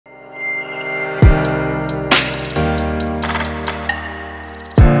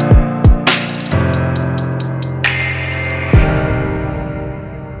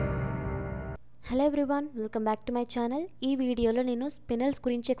Everyone, welcome back to my channel. ఈ వీడియోలో నేను స్పినల్స్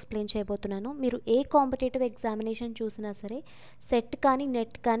గురించి ఎక్స్ప్లెయిన్ చేయబోతున్నాను. మీరు ఏ కాంపిటేటివ్ ఎగ్జామినేషన్ చూసినా సరే, సెట్ కానీ,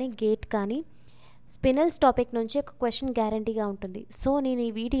 నెట్ కానీ, గేట్ కానీ, స్పినల్స్ టాపిక్ నుంచి ఒక క్వశ్చన్ గ్యారంటీగా ఉంటుంది. సో నేను ఈ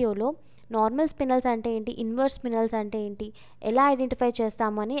వీడియోలో నార్మల్ స్పినల్స్ అంటే ఏంటి, ఇన్వర్స్ స్పినల్స్ అంటే ఏంటి, ఎలా ఐడెంటిఫై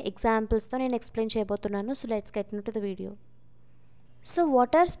చేస్తామని ఎగ్జాంపుల్స్తో నేను ఎక్స్ప్లెయిన్ చేయబోతున్నాను. So let's get in to the video. So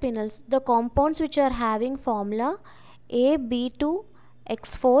what are spinels? The compounds which are having formula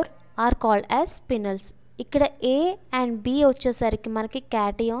AB2X4 are called as spinels. ఇక్కడ A and B వచ్చేసరికి మనకి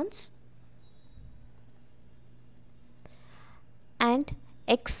cations and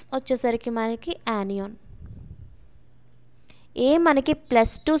X వచ్చేసరికి మనకి anion. A మనకి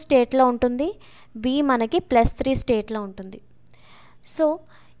 +2 స్టేట్లో ఉంటుంది, B మనకి +3 స్టేట్లో ఉంటుంది. సో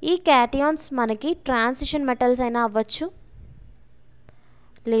ఈ cations మనకి ట్రాన్సిషన్ మెటల్స్ అయినా అవ్వచ్చు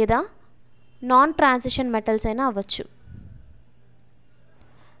లేదా నాన్ ట్రాన్సిషన్ మెటల్స్ అయినా అవ్వచ్చు.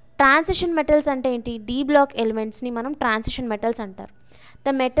 ట్రాన్సిషన్ మెటల్స్ అంటే ఏంటి, డి బ్లాక్ ఎలిమెంట్స్ని మనం ట్రాన్సిషన్ మెటల్స్ అంటారు.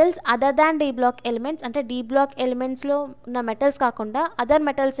 The metals other than D block elements, అంటే డి బ్లాక్ ఎలిమెంట్స్లో ఉన్న మెటల్స్ కాకుండా అదర్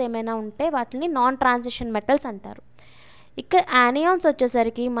మెటల్స్ ఏమైనా ఉంటే వాటిని నాన్ ట్రాన్సిషన్ మెటల్స్ అంటారు. ఇక్కడ యానియాన్స్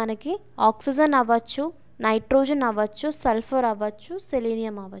వచ్చేసరికి మనకి ఆక్సిజన్ అవ్వచ్చు, నైట్రోజన్ అవ్వచ్చు, సల్ఫర్ అవ్వచ్చు,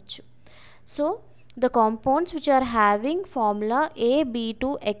 సెలీనియం అవ్వచ్చు. So the compounds which are having formula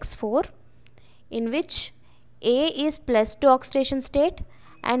AB2X4 in which A is +2 oxidation state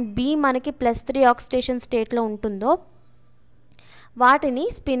and B మనకి +3 oxidation state లో ఉంటుందో వాటిని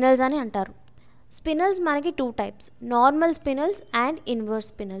స్పినల్స్ అని అంటారు. స్పినల్స్ మనకి 2 types, normal స్పినల్స్ and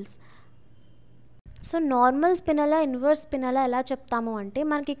inverse స్పినల్స్. So normal spinal, inverse spinal ఎలా చెప్తాము అంటే,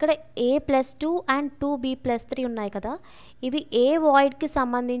 మనకి ఇక్కడ A+2 అండ్ 2B+3 ఉన్నాయి కదా, ఇవి ఏ వాయిడ్కి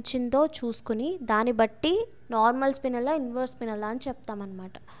సంబంధించిందో చూసుకుని దాన్ని బట్టి నార్మల్ స్పినల్, ఇన్వర్స్ స్పినల్ అని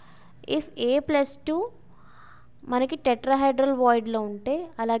చెప్తామన్నమాట. ఇఫ్ A+2 మనకి టెట్రాహెడ్రల్ వాయిడ్లో ఉంటే,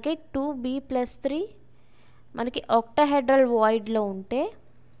 అలాగే 2B+3 మనకి ఆక్టాహెడ్రల్ వాయిడ్లో ఉంటే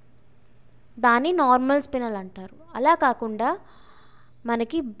దాన్ని నార్మల్ స్పినల్ అంటారు. అలా కాకుండా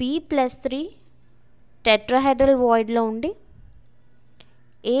మనకి B+3 టెట్రాహెడ్రల్ వాయిడ్లో ఉండి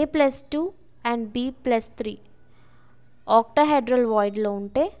A+2 అండ్ B+3 ఆక్టాహెడ్రల్ వాయిడ్లో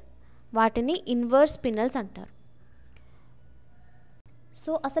ఉంటే వాటిని ఇన్వర్స్ స్పినల్స్ అంటారు.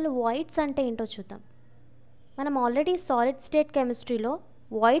 సో అసలు వాయిడ్స్ అంటే ఏంటో చూద్దాం. మనం ఆల్రెడీ సాలిడ్ స్టేట్ కెమిస్ట్రీలో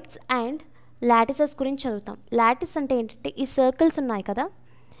వాయిడ్స్ అండ్ లాటిసెస్ గురించి చదువుతాం. లాటిస్ అంటే ఏంటంటే ఈ సర్కిల్స్ ఉన్నాయి కదా,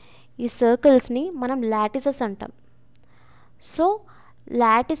 ఈ సర్కిల్స్ని మనం లాటిసెస్ అంటాం. So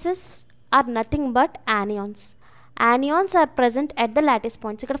lattices are nothing but anions. Anions are present at the lattice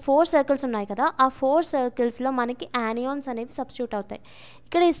points. ఇక్కడ 4 సర్కిల్స్ ఉన్నాయి కదా, ఆ 4 సర్కిల్స్లో మనకి anions అనేవి సబ్స్టిట్యూట్ అవుతాయి.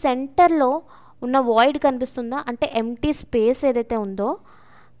 ఇక్కడ ఈ సెంటర్లో ఉన్న వాయిడ్ కనిపిస్తుందా, అంటే ఎంటీ స్పేస్ ఏదైతే ఉందో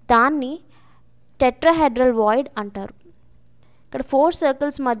దాన్ని టెట్రాహెడ్రల్ వాయిడ్ అంటారు. ఇక్కడ 4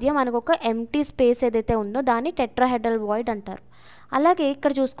 సర్కిల్స్ మధ్య మనకు ఒక ఎంటీ స్పేస్ ఏదైతే ఉందో దాన్ని టెట్రాహెడ్రల్ వాయిడ్ అంటారు. అలాగే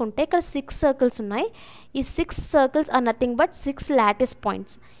ఇక్కడ చూసుకుంటే ఇక్కడ 6 సర్కిల్స్ ఉన్నాయి. ఈ 6 circles are nothing but 6 lattice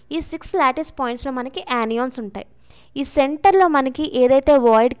points. ఈ 6 లాటిస్ పాయింట్స్లో మనకి యానియాన్స్ ఉంటాయి. ఈ సెంటర్లో మనకి ఏదైతే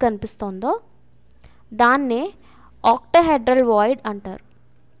వాయిడ్ కనిపిస్తుందో దాన్నే ఆక్టాహెడ్రల్ వాయిడ్ అంటారు.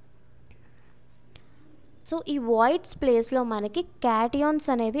 సో ఈ వాయిడ్స్ ప్లేస్లో మనకి క్యాటియాన్స్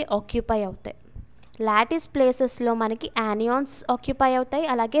అనేవి ఆక్యుపై అవుతాయి. లాటిస్ ప్లేసెస్లో మనకి యానియాన్స్ ఆక్యుపై అవుతాయి,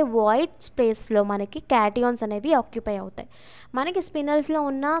 అలాగే వాయిడ్ స్పేస్లో మనకి క్యాటియాన్స్ అనేవి ఆక్యుపై అవుతాయి. మనకి స్పినల్స్లో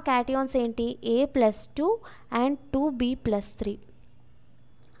ఉన్న క్యాటియాన్స్ ఏంటి, A+2 అండ్ 2B+3,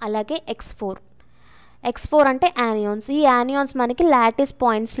 అలాగే X4 అంటే యానియాన్స్. ఈ యానియాన్స్ మనకి లాటిస్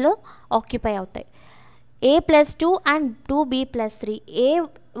పాయింట్స్లో ఆక్యుపై అవుతాయి. A+2 and 2B+3 A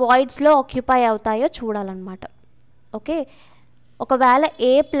వాయిడ్స్లో occupy అవుతాయో చూడాలన్నమాట. ఓకే, ఒకవేళ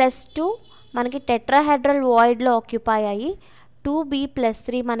A+2 మనకి టెట్రాహెడ్రల్ వాయిడ్లో ఆక్యుపై అయ్యి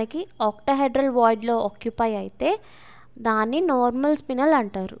 2B+3 మనకి ఆక్టాహెడ్రల్ వాయిడ్లో ఆక్యుపై అయితే దాన్ని నార్మల్ స్పినల్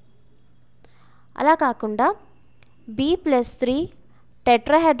అంటారు. అలా కాకుండా B+3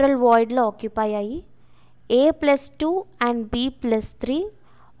 టెట్రాహెడ్రల్ వాయిడ్లో ఆక్యుపై అయ్యి A+2 and B+3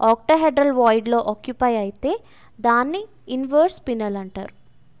 octahedral వాయిడ్లో occupy అయితే దాన్ని ఇన్వర్స్ స్పినల్ అంటారు.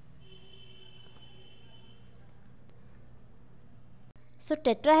 సో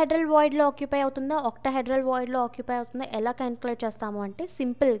టెట్రాహెడ్రల్ వాయిడ్లో ఆక్యుపై అవుతుందా, ఆక్టాహెడ్రల్ వాయిడ్లో ఆక్యుపై అవుతుందా ఎలా క్యాల్కులేట్ చేస్తాము అంటే,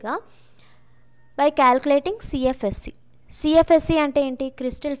 సింపుల్గా బై క్యాల్కులేటింగ్ సిఎఫ్ఎస్సి అంటే ఏంటి,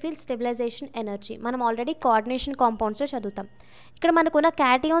 క్రిస్టల్ ఫీల్డ్ స్టెబిలైజేషన్ ఎనర్జీ. మనం ఆల్రెడీ కోఆర్డినేషన్ కాంపౌండ్స్లో చదువుతాం. ఇక్కడ మనకున్న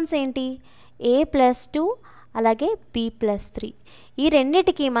క్యాటియాన్స్ ఏంటి, A+2 అలాగే B+3. ఈ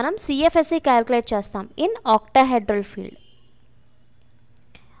రెండింటికి మనం సిఎఫ్ఎస్సి క్యాల్కులేట్ చేస్తాం in octahedral field.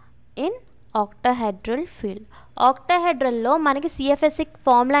 Octahedral field, ఆక్టాహెడ్రల్లో మనకి సిఎఫ్ఎస్సి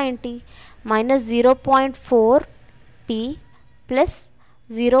ఫార్ములా ఏంటి, -0.4P +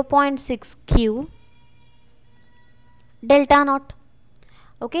 0.6Q delta not.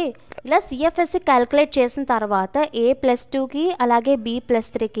 Okay, ఇలా సిఎఫ్ఎస్సి క్యాలిక్యులేట్ చేసిన తర్వాత A+2కి అలాగే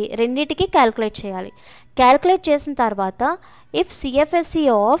B+3కి రెండింటికి క్యాలిక్యులేట్ చేయాలి. క్యాలిక్యులేట్ చేసిన తర్వాత if CFSC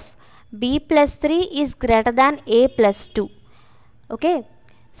of B+3 is greater than A+2, okay,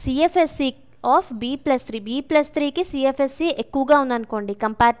 CFSC of B+3కి CFSC ఎక్కువగా ఉందనుకోండి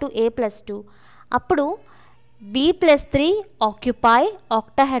కంపేర్ టు A+2, అప్పుడు B+3 occupy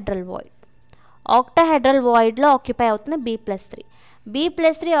octahedral void. Octahedral వాయిడ్లో occupy అవుతుంది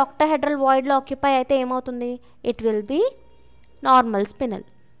B+3 ఆక్టాహెడ్రల్ వాయిడ్లో ఆక్యుపై అయితే ఏమవుతుంది? It will be normal spinal.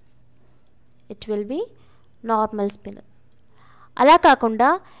 అలా కాకుండా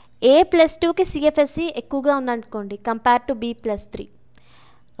A+2కి సిఎఫ్ఎస్సి ఎక్కువగా ఉందనుకోండి కంపేర్ టు B+3,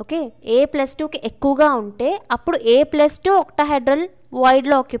 ఓకే, A+2కి ఎక్కువగా ఉంటే అప్పుడు A+2 ఆక్టాహెడ్రల్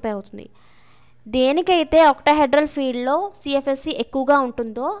వాయిడ్లో ఆక్యుపై అవుతుంది. దేనికైతే ఆక్టాహెడ్రల్ ఫీల్డ్లో సిఎఫ్ఎస్సి ఎక్కువగా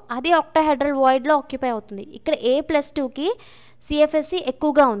ఉంటుందో అది ఆక్టాహెడ్రల్ వాయిడ్లో ఆక్యుపై అవుతుంది. ఇక్కడ A+2కి సిఎఫ్ఎస్సి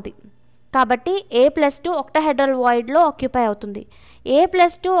ఎక్కువగా ఉంది కాబట్టి A+2 ఆక్టాహెడ్రల్ వాయిడ్లో ఆక్యుపై అవుతుంది.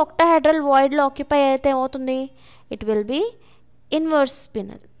 A+2 ఆక్టాహెడ్రల్ వాయిడ్లో ఆక్యుపై అయితే ఏమవుతుంది? It will be inverse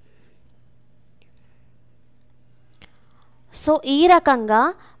spinal. So ఈ రకంగా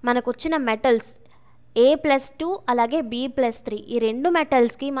మనకు వచ్చిన మెటల్స్ A+2 అలాగే B+3 ఈ రెండు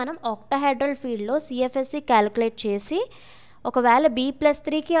మెటల్స్కి మనం ఆక్టాహెడ్రల్ ఫీల్డ్లో సిఎఫ్ఎస్సి క్యాలిక్యులేట్ చేసి ఒకవేళ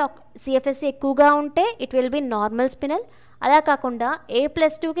B+3కి సిఎఫ్ఎస్సి ఎక్కువగా ఉంటే it will be normal spinal. అలా కాకుండా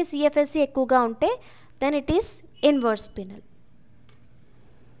A+2కి సిఎఫ్ఎస్సి ఎక్కువగా ఉంటే then it is inverse spinal.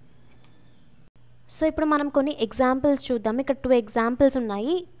 So ఇప్పుడు మనం కొన్ని ఎగ్జాంపుల్స్ చూద్దాం. ఇక్కడ 2 ఎగ్జాంపుల్స్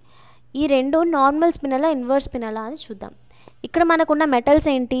ఉన్నాయి. ఈ రెండు నార్మల్ స్పినలా ఇన్వర్స్ స్పినలా అని చూద్దాం. ఇక్కడ మనకున్న మెటల్స్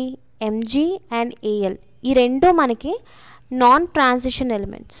ఏంటి? Mg and Al. ఈ రెండు మనకి నాన్ ట్రాన్సిషన్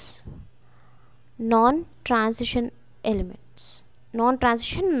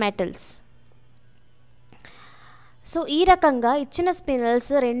మెటల్స్. సో ఈ రకంగా ఇచ్చిన స్పినల్స్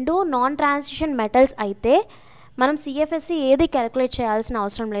రెండు నాన్ ట్రాన్సిషన్ మెటల్స్ అయితే మనం సిఎఫ్ఎస్సి ఏది క్యాలిక్యులేట్ చేయాల్సిన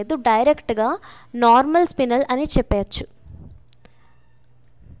అవసరం లేదు, డైరెక్ట్గా నార్మల్ స్పినల్ అని చెప్పచ్చు.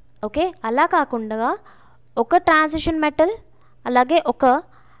 ఓకే, అలా కాకుండా ఒక ట్రాన్సిషన్ మెటల్ అలాగే ఒక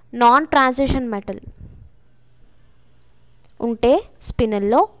నాన్ ట్రాన్సిషన్ మెటల్ ఉంటే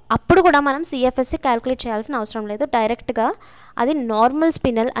స్పినల్లో అప్పుడు కూడా మనం సిఎఫ్ఎస్సి క్యాలిక్యులేట్ చేయాల్సిన అవసరం లేదు, డైరెక్ట్గా అది నార్మల్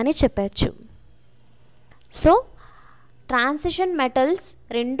స్పినల్ అని చెప్పచ్చు. సో ట్రాన్సిషన్ మెటల్స్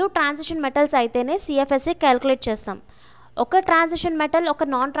రెండు ట్రాన్సిషన్ మెటల్స్ అయితేనే సిఎఫ్ఎస్సి క్యాలిక్యులేట్ చేస్తాం. ఒక ట్రాన్సిషన్ మెటల్ ఒక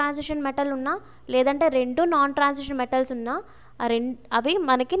నాన్ ట్రాన్సిషన్ మెటల్ ఉన్నా లేదంటే రెండు నాన్ ట్రాన్సిషన్ మెటల్స్ ఉన్నా అవి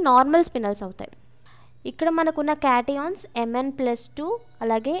మనకి నార్మల్ స్పినల్స్ అవుతాయి. ఇక్కడ మనకున్న క్యాటియాన్స్ Mn+2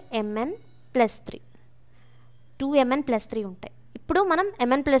 అలాగే Mn+3, 2Mn+3 ఉంటాయి. ఇప్పుడు మనం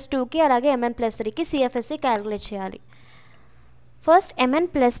Mn+2కి అలాగే Mn+3కి సిఎఫ్ఎస్సి క్యాలిక్యులేట్ చేయాలి. ఫస్ట్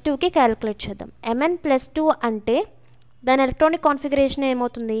Mn+2కి క్యాలిక్యులేట్ చేద్దాం. Mn+2 అంటే దాని ఎలక్ట్రానిక్ కాన్ఫిగరేషన్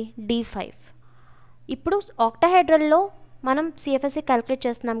ఏమవుతుంది? D5. ఇప్పుడు ఆక్టాహెడ్రల్లో మనం సిఎఫ్ఎస్సి క్యాలిక్యులేట్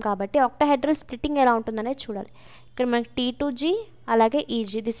చేస్తున్నాం కాబట్టి ఆక్టాహెడ్రల్ స్ప్లిట్టింగ్ ఎలా ఉంటుందనేది చూడాలి. ఇక్కడ మనకి T2G అలాగే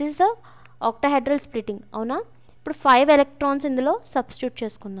EG, this is the octahedral splitting, అవునా? ఇప్పుడు 5 ఎలక్ట్రాన్స్ ఇందులో సబ్స్టిట్యూట్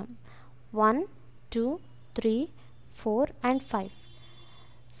చేసుకుందాం. 1 2 3 4 అండ్ 5.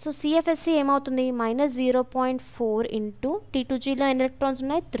 సో సిఎఫ్ఎస్సి ఏమవుతుంది? -0.4 ఇంటూ T2Gలో ఎన్ని ఎలక్ట్రాన్స్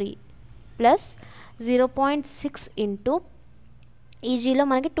ఉన్నాయి? 3 ప్లస్ 0.6 ఇంటూ ఈజీలో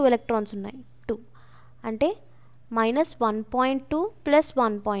మనకి 2 ఎలక్ట్రాన్స్ ఉన్నాయి 2, అంటే -1.2 ప్లస్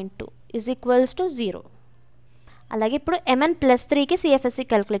 1.2 ఈజ్ ఈక్వల్స్ టు 0. అలాగే ఇప్పుడు Mn+3కి సిఎఫ్ఎస్సి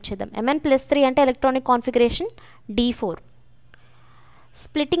క్యాలిక్యులేట్ చేద్దాం. Mn+3 అంటే ఎలక్ట్రానిక్ కాన్ఫిగరేషన్ D4.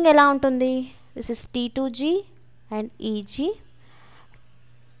 స్ప్లిట్టింగ్ ఎలా ఉంటుంది? This is T2G and EG.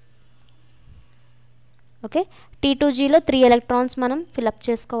 Okay, T2Gలో 3 electrons మనం ఫిలప్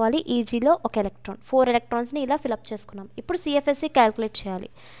చేసుకోవాలి, ఈజీలో 1 ఎలక్ట్రాన్, 4 ఎలక్ట్రాన్స్ని ఇలా ఫిలప్ చేసుకున్నాం. ఇప్పుడు సిఎఫ్ఎస్సి క్యాలిక్యులేట్ చేయాలి.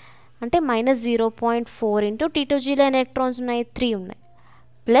 అంటే -0.4 ఇంటూ T2Gలో ఎన్ని ఎలక్ట్రాన్స్ ఉన్నాయి? 3 ఉన్నాయి,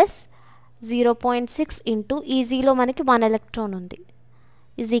 ప్లస్ 0.6 ఇంటూ ఈజీలో మనకి 1 ఎలక్ట్రాన్ ఉంది,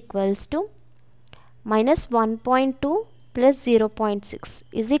 is equals to -1.2 plus 0.6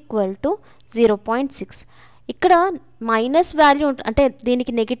 is equal to 0.6. ఇక్కడ మైనస్ వాల్యూ అంటే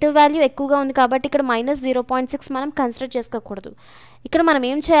దీనికి నెగిటివ్ వాల్యూ ఎక్కువగా ఉంది కాబట్టి ఇక్కడ -0.6 మనం కన్సిడర్ చేసుకోకూడదు. ఇక్కడ మనం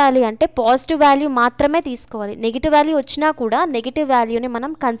ఏం చేయాలి అంటే పాజిటివ్ వాల్యూ మాత్రమే తీసుకోవాలి. నెగిటివ్ వాల్యూ వచ్చినా కూడా నెగిటివ్ వాల్యూని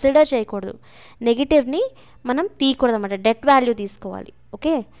మనం కన్సిడర్ చేయకూడదు, నెగిటివ్ని మనం తీయకూడదు అన్నమాట, డెట్ వాల్యూ తీసుకోవాలి.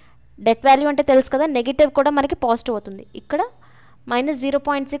 ఓకే, డెట్ వాల్యూ అంటే తెలుసు కదా, నెగిటివ్ కూడా మనకి పాజిటివ్ అవుతుంది. ఇక్కడ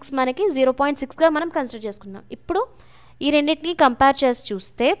 -0.6 మనకి 0.6గా మనం కన్సిడర్ చేసుకుందాం. ఇప్పుడు ఈ రెండింటిని కంపేర్ చేసి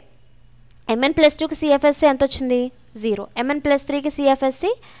చూస్తే Mn+2కి సిఎఫ్ఎస్సి ఎంత వచ్చింది? 0. Mn+3కి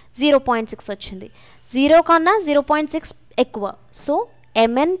సిఎఫ్ఎస్సి 0.6 వచ్చింది. 0 కన్నా 0.6 ఎక్కువ. సో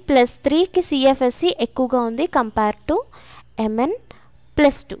Mn+3కి CFSE ఎక్కువగా ఉంది కంపేర్ టు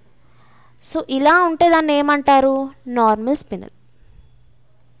Mn+2. సో ఇలా ఉంటే దాన్ని ఏమంటారు? Normal spinal.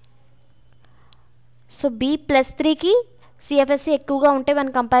 సో B+3కి CFSE ఎక్కువగా ఉంటే when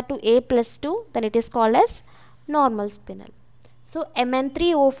compared to A+2, then it is called as normal spinel. So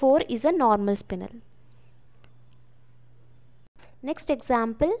Mn3O4 is a normal spinel. Next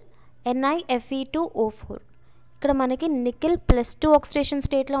example, NiFe2O4. ఇక్కడ మనకి నికెల్ +2 ఆక్సిడేషన్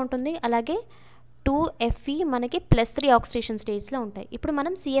స్టేట్లో ఉంటుంది, అలాగే 2Fe మనకి +3 ఆక్సిడేషన్ స్టేట్స్లో ఉంటాయి. ఇప్పుడు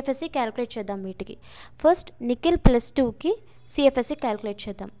మనం CFSE క్యాలిక్యులేట్ చేద్దాం వీటికి. ఫస్ట్ నికెల్ +2కి CFSE క్యాలిక్యులేట్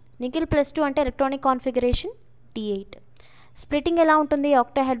చేద్దాం. నికెల్ +2 అంటే ఎలక్ట్రానిక్ కాన్ఫిగరేషన్ D8. స్ప్లిట్టింగ్ ఎలా ఉంటుంది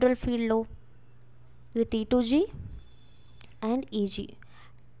ఆక్టాహెడ్రల్ ఫీల్డ్లో? ఇది T2G and EG.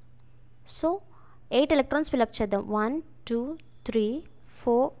 So 8 electrons fill up చేద్దాం. 1 2 3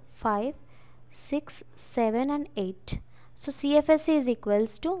 4 5 6 7 and 8. So CFSE is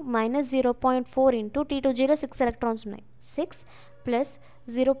equals to -0.4 into T2Gలో 6 electrons ఉన్నాయి. 6 ప్లస్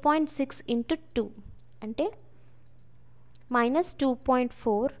 0.6 into 2 అంటే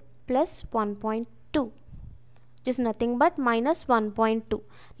 -2.4 plus 1.2. It is nothing but -1.2.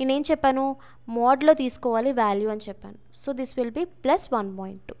 నేనేం చెప్పాను? మోడ్లో తీసుకోవాలి వాల్యూ అని చెప్పాను. So this will be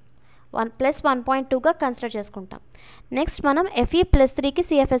 +1.2. +1.2గా consider చేసుకుంటాం. నెక్స్ట్ మనం Fe+3కి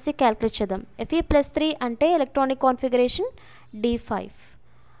CFSE క్యాలిక్యులేట్ చేద్దాం. Fe+3 అంటే ఎలక్ట్రానిక్ కాన్ఫిగరేషన్ D5.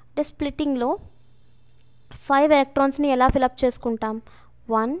 అంటే స్ప్లిట్టింగ్లో 5 ఎలక్ట్రాన్స్ని ఎలా ఫిలప్ చేసుకుంటాం?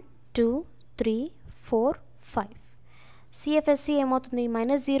 1 2 3 4 5. CFSE ఏమవుతుంది?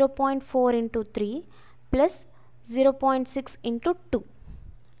 -0.4 into 3 ప్లస్ 0.6 into 2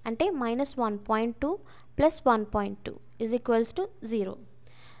 అంటే -1.2 plus 1.2 is equals to 0.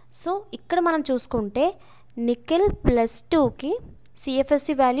 So ఇక్కడ మనం చూసుకుంటే నికెల్ +2కి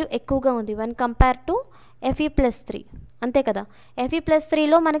CFSE వాల్యూ ఎక్కువగా ఉంది when కంపేర్ టు Fe+3. అంతే కదా?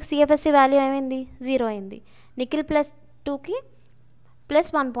 Fe+3లో మనకి CFSE వాల్యూ ఏమైంది? 0 అయింది. నికెల్ +2కి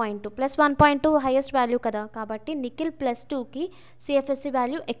 +1.2 హైయెస్ట్ వాల్యూ కదా, కాబట్టి నికెల్ +2కి CFSE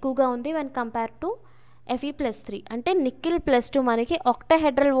వాల్యూ ఎక్కువగా ఉంది when కంపేర్ టు Fe+3. అంటే నికెల్ +2 మనకి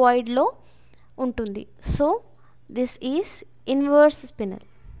ఆక్టాహెడ్రల్ వాయిడ్లో ఉంటుంది. So this is inverse spinal.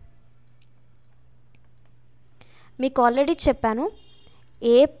 మీకు ఆల్రెడీ చెప్పాను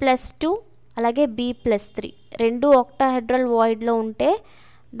A+2 అలాగే B+3 రెండు ఆక్టాహెడ్రల్ వాయిడ్లో ఉంటే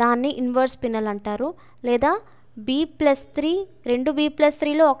దాన్ని ఇన్వర్స్ స్పినల్ అంటారు, లేదా B+3 రెండు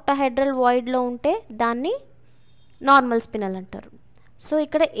B+3లో ఆక్టాహెడ్రల్ వాయిడ్లో ఉంటే దాన్ని నార్మల్ స్పినల్ అంటారు. సో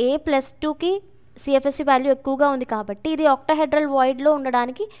ఇక్కడ A+2కి CFSE వాల్యూ ఎక్కువగా ఉంది కాబట్టి ఇది ఆక్టాహెడ్రల్ వాయిడ్లో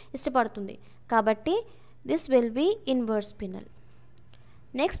ఉండడానికి ఇష్టపడుతుంది, కాబట్టి this will be inverse spinal.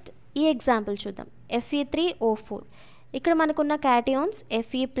 Next ఈ ఎగ్జాంపుల్ చూద్దాం. Fe3O4. ఇక్కడ మనకున్న క్యాటియాన్స్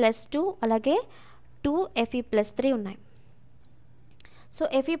Fe+2 అలాగే 2Fe+3 ఉన్నాయి. సో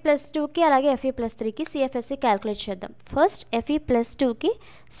Fe+2కి అలాగే Fe+3కి CFSE క్యాలిక్యులేట్ చేద్దాం. ఫస్ట్ Fe+2కి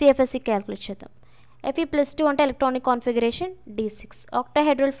CFSE క్యాలిక్యులేట్ చేద్దాం. Fe+2 అంటే ఎలక్ట్రానిక్ కాన్ఫిగరేషన్ D6.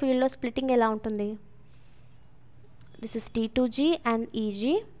 ఆక్టాహెడ్రల్ ఫీల్డ్లో స్ప్లిట్టింగ్ ఎలా ఉంటుంది? This is T2G and EG.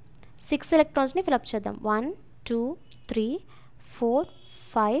 6 ఎలక్ట్రాన్స్ని fill up చేద్దాం. 1 2 3 4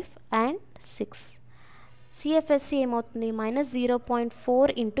 5 and 6. CFSE ఏమవుతుంది? -0.4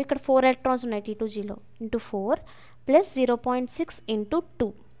 ఇంటూ ఇక్కడ 4 ఎలక్ట్రాన్స్ ఉన్నాయి T2Gలో into 4 plus 0.6 into 2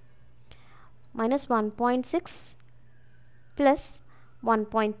 -1.6 plus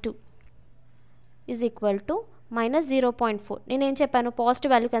 1.2 is equal to -0.4. నేనేం చెప్పాను?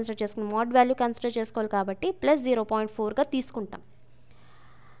 పాజిటివ్ వాల్యూ కన్సిడర్ చేసుకున్నాం, మోడ్ వాల్యూ కన్సిడర్ చేసుకోవాలి కాబట్టి +0.4గా తీసుకుంటాం.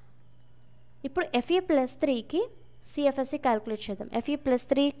 ఇప్పుడు Fe+3కి CFSE క్యాలిక్యులేట్ చేద్దాం.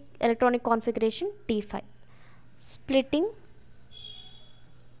 Fe+3 electronic configuration D5. Splitting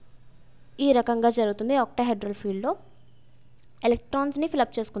ఈ రకంగా జరుగుతుంది ఆక్టాహెడ్రల్ ఫీల్డ్లో. ఎలక్ట్రాన్స్ని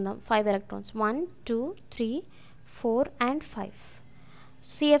ఫిలప్ చేసుకుందాం. 5 ఎలక్ట్రాన్స్ 1 2 3 4 and 5.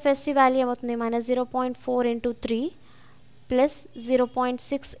 CFSE వాల్యూ ఏమవుతుంది? -0.4 ఇంటూ 3 ప్లస్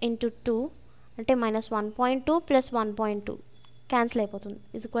 0.6 ఇంటూ 2 అంటే -1.2 ప్లస్ 1.2 క్యాన్సిల్ అయిపోతుంది,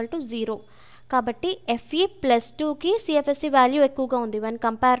 ఈజ్ ఈక్వల్ టు 0. కాబట్టి Fe+2కి CFSE వాల్యూ ఎక్కువగా ఉంది when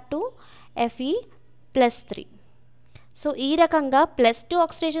compare to Fe+3. So ఈ రకంగా +2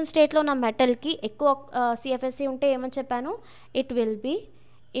 ఆక్సిడేషన్ స్టేట్లో ఉన్న మెటల్కి ఎక్కువ CFSE ఉంటే ఏమని చెప్పాను? It will be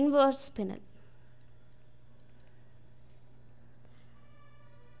inverse spinal.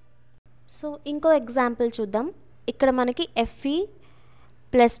 So ఇంకో ఎగ్జాంపుల్ చూద్దాం. ఇక్కడ మనకి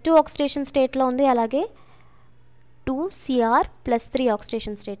Fe+2 ఆక్సిడేషన్ స్టేట్లో ఉంది, అలాగే 2Cr+3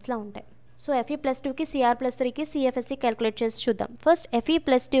 ఆక్సిడేషన్ స్టేట్స్లో ఉంటాయి. సో Fe+2కి Cr+3కి CFSE క్యాలిక్యులేట్ చేసి చూద్దాం. ఫస్ట్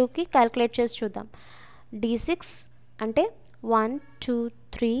Fe+2కి క్యాలిక్యులేట్ చేసి చూద్దాం. D6 అంటే 1 2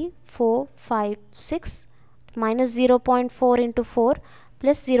 3 4 5 6 -0.4 ఇంటూ 4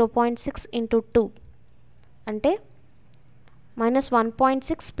 ప్లస్ 0.6 ఇంటూ 2 అంటే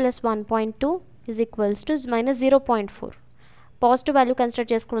 -1.6 plus 1.2 is equals to -0.4. Positive value consider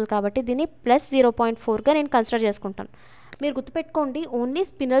చేసుకోవాలి కాబట్టి దీన్ని ప్లస్ 0.4గా నేను కన్సిడర్ చేసుకుంటాను. మీరు గుర్తుపెట్టుకోండి, ఓన్లీ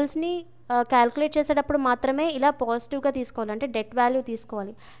స్పినల్స్ని క్యాల్కులేట్ చేసేటప్పుడు మాత్రమే ఇలా పాజిటివ్గా తీసుకోవాలి, అంటే డెట్ వాల్యూ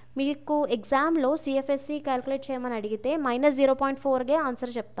తీసుకోవాలి. మీకు ఎగ్జామ్లో సిఎఫ్ఎస్సి క్యాల్కులేట్ చేయమని అడిగితే -0.4గే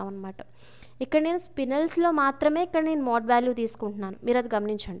ఆన్సర్ చెప్తాం అనమాట. ఇక్కడ నేను స్పినల్స్లో మాత్రమే ఇక్కడ నేను మోడ్ వాల్యూ తీసుకుంటున్నాను, మీరు అది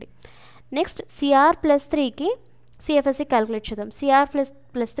గమనించండి. నెక్స్ట్ CR+3కి సిఎఫ్ఎస్సి క్యాల్కులేట్ చేద్దాం.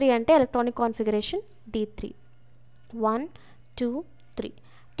 CR+3 అంటే ఎలక్ట్రానిక్ కాన్ఫిగరేషన్ D3 1 2 3.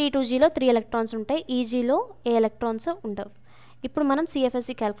 T2Gలో 3 ఎలక్ట్రాన్స్ ఉంటాయి, EGలో ఏ ఎలక్ట్రాన్స్ ఉండవు. ఇప్పుడు మనం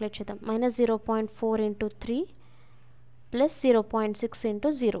సిఎఫ్ఎస్సి క్యాల్కులేట్ చేద్దాం. -0.4 ఇంటూ 3 ప్లస్ 0.6 ఇంటూ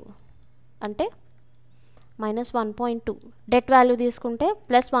 0 అంటే -1.2. డెట్ వాల్యూ తీసుకుంటే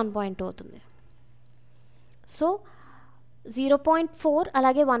ప్లస్ 1.2 అవుతుంది. సో 0.4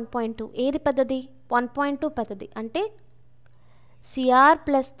 అలాగే 1.2 ఏది పెద్దది? 1.2 పెద్దది. అంటే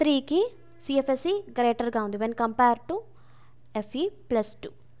CR+3కి సిఎఫ్ఎస్సి గ్రేటర్గా ఉంది when compare to Fe+2.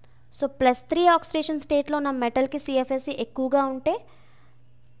 So +3 oxidation స్టేట్లో ఉన్న మెటల్కి సిఎఫ్ఎస్సి ఎక్కువగా ఉంటే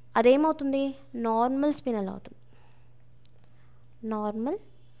అదేమవుతుంది? నార్మల్ స్పినల్ అవుతుంది. Normal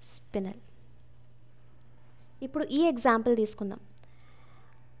spinal. ఇప్పుడు ఈ ఎగ్జాంపుల్ తీసుకుందాం.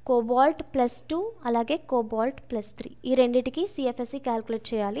 కోబాల్ట్ +2 అలాగే కోబాల్ట్ +3 ఈ రెండిటికి సిఎఫ్ఎస్సి క్యాల్కులేట్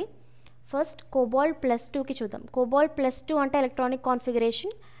చేయాలి. ఫస్ట్ కోబాల్ట్ +2కి చూద్దాం. కోబాల్ట్ +2 అంటే ఎలక్ట్రానిక్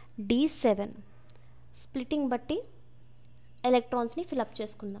కాన్ఫిగరేషన్ D7. స్ప్లిట్టింగ్ బట్టి ఎలక్ట్రాన్స్ని ఫిలప్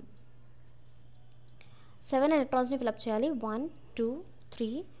చేసుకుందాం. 7 ఎలక్ట్రాన్స్ని ఫిలప్ చేయాలి. 1 2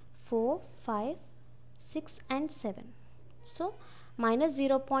 3 4 5 6 and 7. సో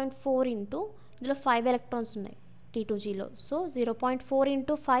 -0.4 ఇంటూ ఇందులో 5 ఎలక్ట్రాన్స్ ఉన్నాయి T2Gలో. So 0.4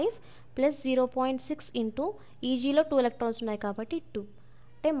 into 5 plus 0.6 into ఈజీలో 2 electrons ఉన్నాయి కాబట్టి 2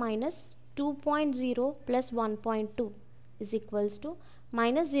 అంటే -2.0 plus 1.2 is equals to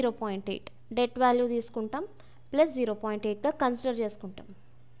 -0.8. Debt value తీసుకుంటాం, ప్లస్ 0.8గా కన్సిడర్ చేసుకుంటాం.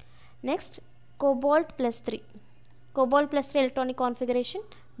 Next cobalt +3. Cobalt +3 electronic configuration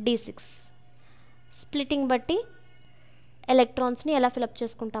D6. Splitting బట్టి ఎలక్ట్రాన్స్ని ఎలా ఫిలప్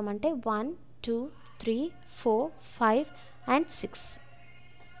చేసుకుంటామంటే 1 2 3 4 5 and 6.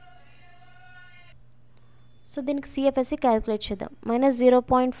 సో దీనికి సిఎఫ్ఎస్సి క్యాల్కులేట్ చేద్దాం.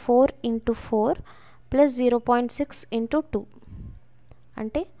 -0.4 ఇంటూ 4 ప్లస్ 0.6 ఇంటూ 2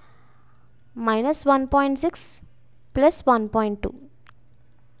 అంటే -1.6 ప్లస్ 1.2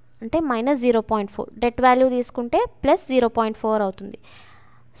 అంటే -0.4. డెట్ వాల్యూ తీసుకుంటే ప్లస్ 0.4 అవుతుంది.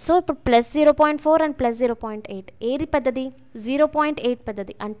 సో ఇప్పుడు +0.4 అండ్ +0.8 ఏది పెద్దది? 0.8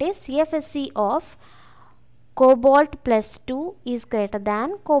 పెద్దది. అంటే CFSC of cobalt +2 is greater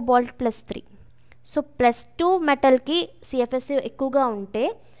than cobalt +3. So +2 మెటల్కి CFSC ఎక్కువగా ఉంటే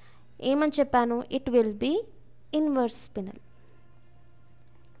ఏమని చెప్పాను? It will be inverse spinal.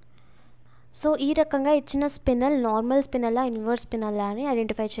 So ఈ రకంగా ఇచ్చిన స్పినల్ నార్మల్ స్పినలా ఇన్వర్స్ స్పినలా అని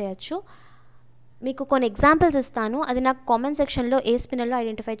ఐడెంటిఫై చేయొచ్చు. మీకు కొన్ని ఎగ్జాంపుల్స్ ఇస్తాను, అది నాకు కామెంట్ సెక్షన్లో ఏ స్పినల్లో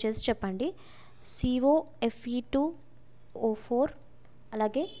ఐడెంటిఫై చేసి చెప్పండి. COFe2O4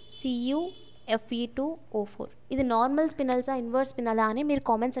 అలాగే CuFe2O4 ఇది నార్మల్ స్పినల్సా ఇన్వర్స్ స్పినలా అని మీరు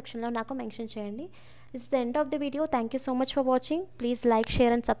కామెంట్ సెక్షన్లో నాకు మెన్షన్ చేయండి. This is the end of the video. Thank you so much for watching. Please like,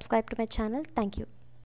 share and subscribe to my channel. Thank you.